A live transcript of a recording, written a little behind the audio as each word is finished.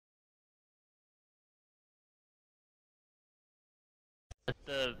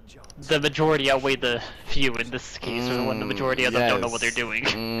the the majority outweigh the few in this case, or when the majority of them don't know what they're doing.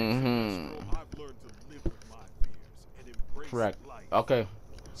 Correct. Okay.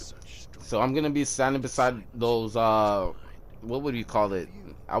 So I'm gonna be standing beside those what would you call it?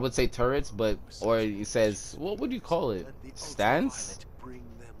 I would say turrets, but or it says what would you call it? Stands?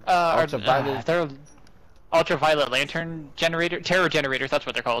 Ultraviolet. They're ultraviolet lantern generator, terror generators. That's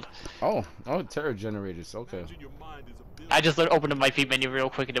what they're called. Oh, terror generators. Okay. I just opened up my feed menu real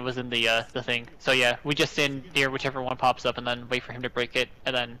quick and it was in the thing. So yeah, we just stand near whichever one pops up and then wait for him to break it,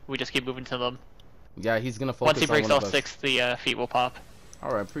 and then we just keep moving to them. Yeah, he's gonna focus. Once he breaks on all one of 6, the feet will pop.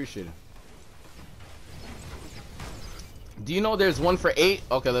 All right, appreciate it. Do you know there's one for 8?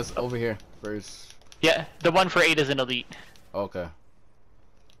 Okay, let's over here first. Yeah, the one for 8 is an elite. Okay.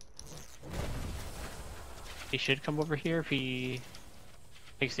 He should come over here if he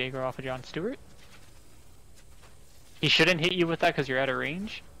takes the aggro off of John Stewart. He shouldn't hit you with that because you're out of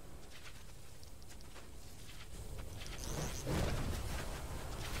range.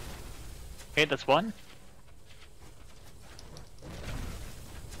 Okay, that's one.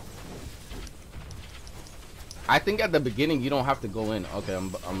 I think at the beginning you don't have to go in. Okay,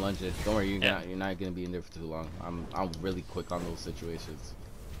 I'm lunging. Don't worry, you're not gonna be in there for too long. I'm really quick on those situations.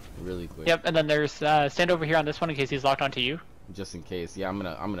 Really quick. Yep, and then there's stand over here on this one in case he's locked onto you. Just in case. Yeah, I'm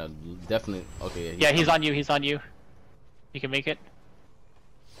gonna definitely. Okay. Yeah, he's on you. He's on you. You can make it.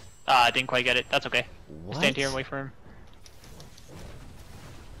 I didn't quite get it. That's okay. What? Stand here and wait for him.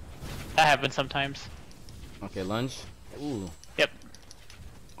 That happens sometimes. Okay, lunge. Ooh. Yep.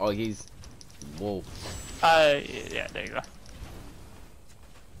 Oh, he's. Whoa. Yeah, there you go.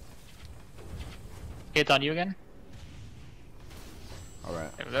 It's on you again. All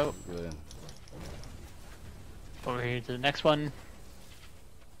right. There we go. Good. Over here to the next one.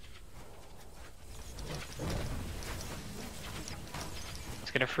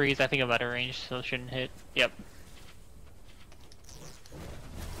 It's gonna freeze. I think I'm out of range, so it shouldn't hit. Yep.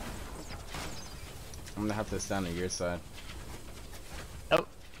 I'm gonna have to stand on your side. Oh,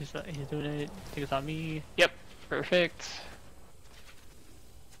 he's doing it. I think it's on me. Yep. Perfect.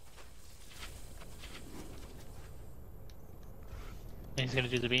 And he's gonna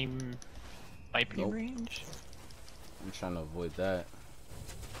do the beam. Might be range. I'm trying to avoid that.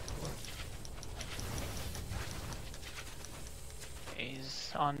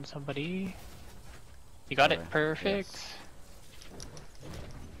 He's on somebody. You got it. Perfect. Yes.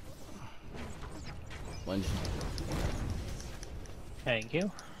 Lunge. Thank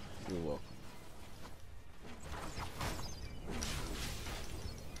you. You're welcome.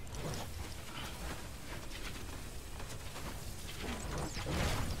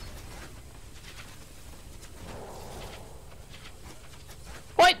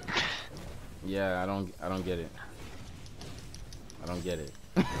 What? Yeah, I don't get it. I don't get it.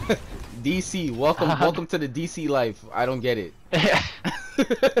 DC, welcome to the DC life. I don't get it.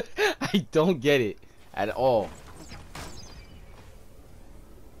 I don't get it at all.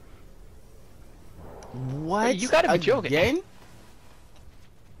 What? You gotta be joking. Again?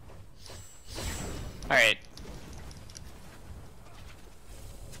 Alright.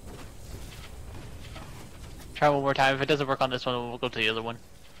 Try one more time. If it doesn't work on this one, we'll go to the other one.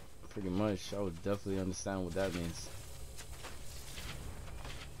 Pretty much. I would definitely understand what that means.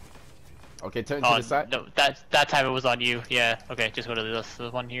 Okay, turn to the side. No, that time it was on you. Yeah. Okay, just go to this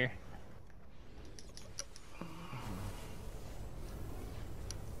one here.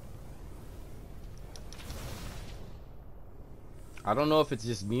 I don't know if it's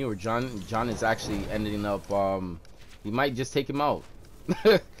just me or John. John is actually ending up. He might just take him out.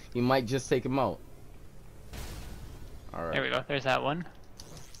 He might just take him out. All right. There we go. There's that one.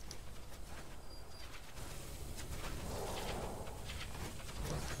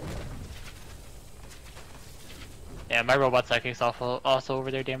 Yeah, my robot psychic's also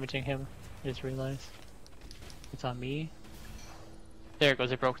over there damaging him. I just realized. It's on me. There it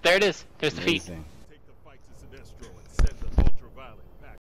goes. It broke. There it is. There's the feet. Amazing.